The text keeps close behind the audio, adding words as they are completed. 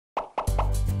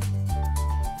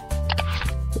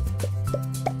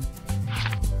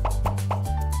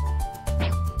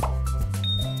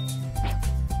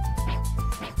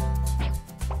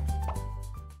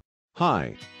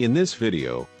Hi, in this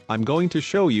video, I'm going to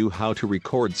show you how to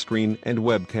record screen and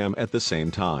webcam at the same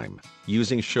time,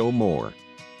 using Show More.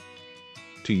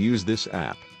 To use this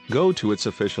app, go to its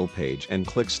official page and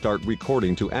click Start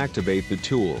Recording to activate the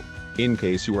tool. In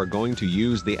case you are going to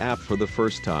use the app for the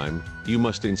first time, you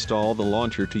must install the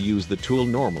launcher to use the tool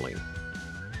normally.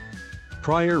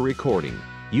 Prior recording,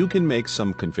 you can make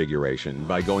some configuration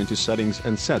by going to Settings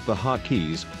and set the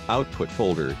hotkeys, Output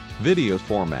folder, Video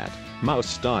format, mouse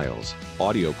styles,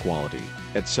 audio quality,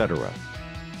 etc.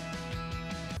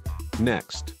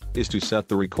 Next, is to set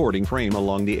the recording frame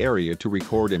along the area to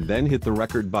record and then hit the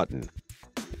record button.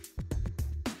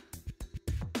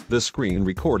 The screen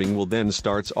recording will then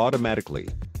start automatically.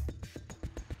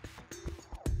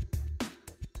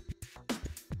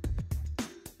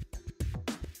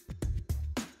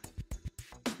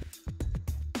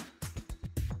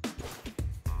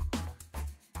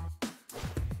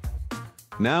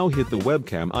 Now hit the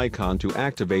webcam icon to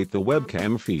activate the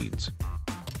webcam feeds.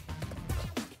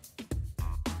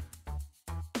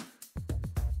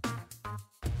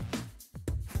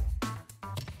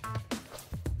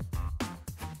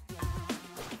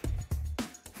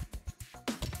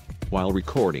 While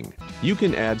recording, you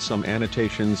can add some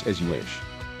annotations as you wish.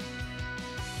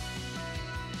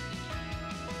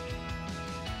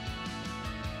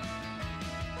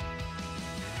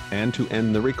 And to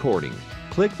end the recording,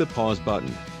 click the pause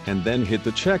button, and then hit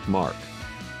the check mark.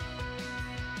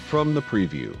 From the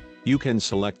preview, you can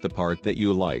select the part that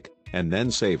you like, and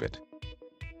then save it.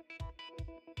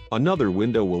 Another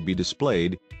window will be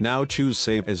displayed. Now choose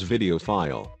Save as Video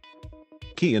File.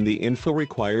 Key in the info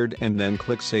required and then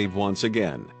click Save once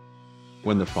again.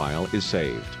 When the file is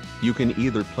saved, you can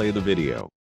either play the video,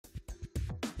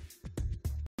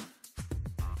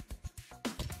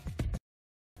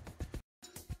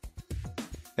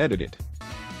 edit it,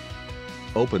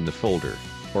 open the folder,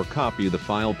 or copy the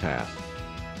file path.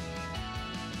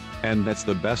 And that's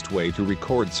the best way to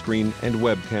record screen and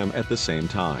webcam at the same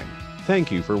time.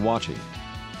 Thank you for watching.